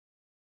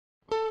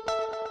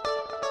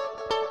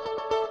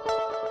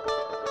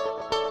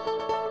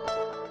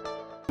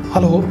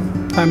Hello,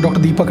 I am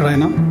Dr. Deepak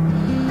Raina.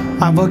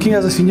 I am working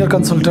as a senior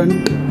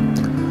consultant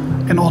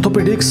in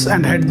orthopedics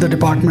and head the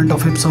Department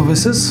of Hip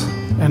Services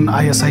in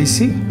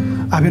ISIC.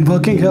 I've been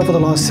working here for the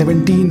last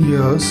 17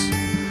 years.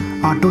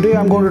 Today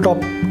I'm going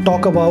to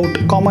talk about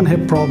common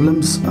hip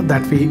problems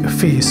that we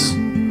face.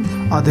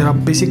 There are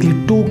basically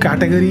two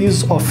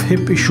categories of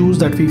hip issues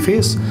that we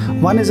face.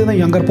 One is in the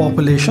younger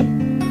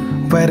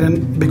population,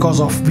 wherein because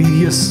of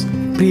various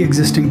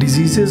pre-existing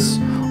diseases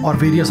or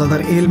various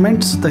other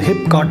ailments, the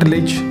hip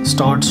cartilage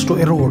starts to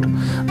erode.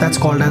 That's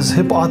called as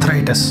hip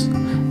arthritis.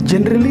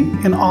 Generally,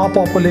 in our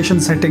population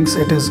settings,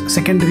 it is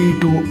secondary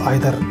to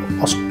either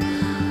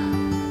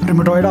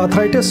rheumatoid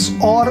arthritis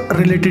or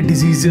related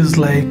diseases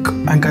like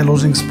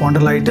ankylosing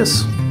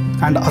spondylitis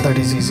and other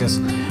diseases.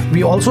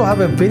 We also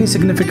have a very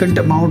significant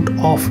amount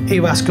of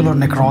avascular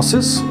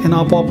necrosis in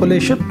our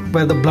population,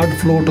 where the blood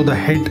flow to the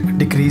head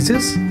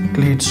decreases,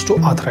 leads to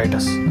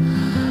arthritis.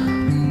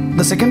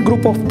 The second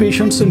group of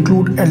patients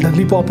include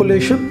elderly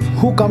population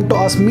who come to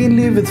us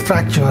mainly with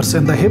fractures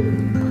in the hip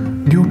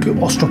due to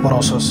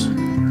osteoporosis.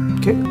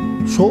 Okay,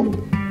 so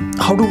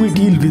how do we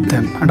deal with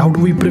them and how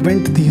do we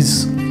prevent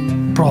these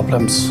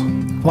problems?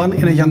 One,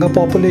 in a younger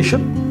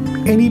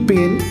population, any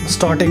pain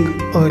starting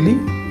early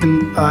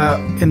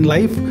in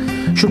life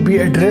should be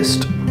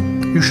addressed.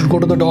 You should go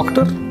to the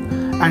doctor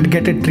and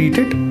get it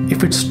treated.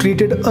 If it's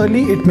treated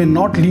early, it may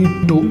not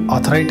lead to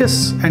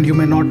arthritis and you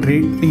may not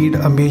need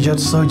a major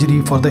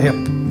surgery for the hip.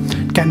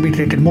 It can be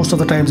treated, most of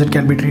the times it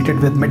can be treated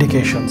with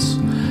medications.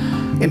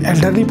 In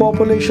elderly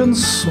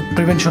populations,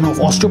 prevention of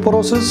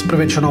osteoporosis,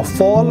 prevention of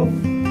fall,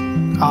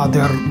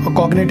 their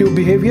cognitive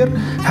behavior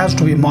has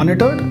to be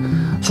monitored.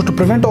 So to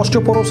prevent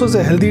osteoporosis,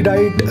 a healthy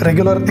diet,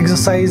 regular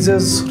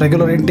exercises,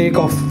 regular intake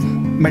of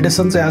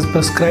medicines as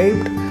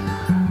prescribed,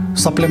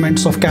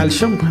 supplements of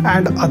calcium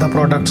and other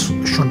products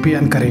should be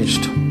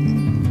encouraged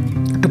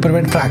to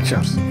prevent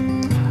fractures.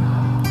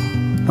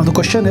 Now the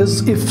question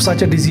is, if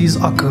such a disease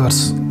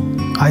occurs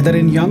either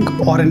in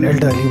young or in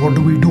elderly, what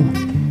do we do?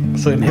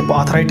 So in hip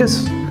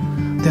arthritis,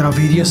 there are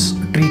various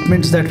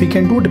treatments that we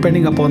can do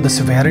depending upon the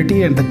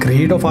severity and the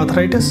grade of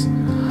arthritis.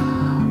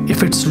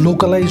 If it's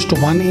localized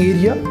to one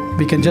area,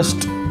 we can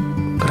just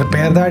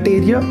repair that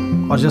area,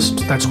 or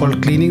that's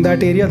called cleaning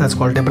that area, that's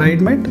called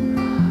debridement.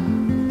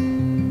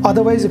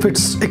 Otherwise, if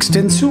it's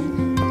extensive,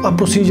 a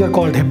procedure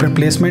called hip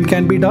replacement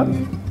can be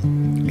done.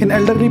 In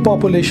elderly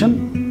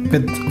population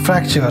with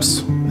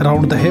fractures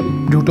around the hip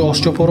due to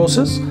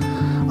osteoporosis,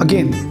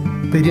 again,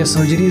 various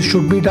surgeries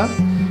should be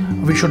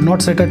done. We should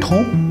not sit at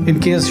home. In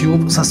case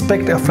you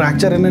suspect a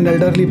fracture in an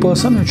elderly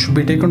person, it should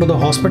be taken to the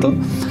hospital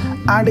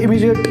and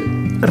immediate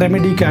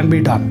remedy can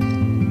be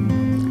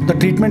done. The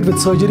treatment with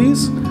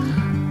surgeries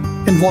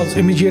involves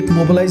immediate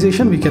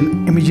mobilization. We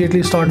can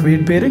immediately start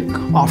weight bearing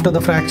after the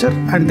fracture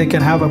and they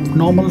can have a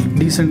normal,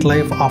 decent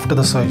life after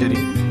the surgery.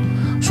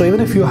 So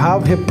even if you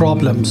have hip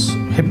problems,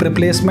 hip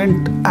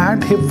replacement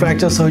and hip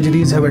fracture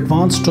surgeries have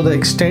advanced to the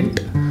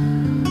extent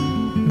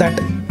that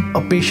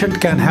a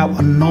patient can have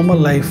a normal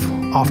life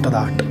after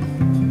that.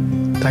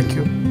 Thank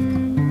you.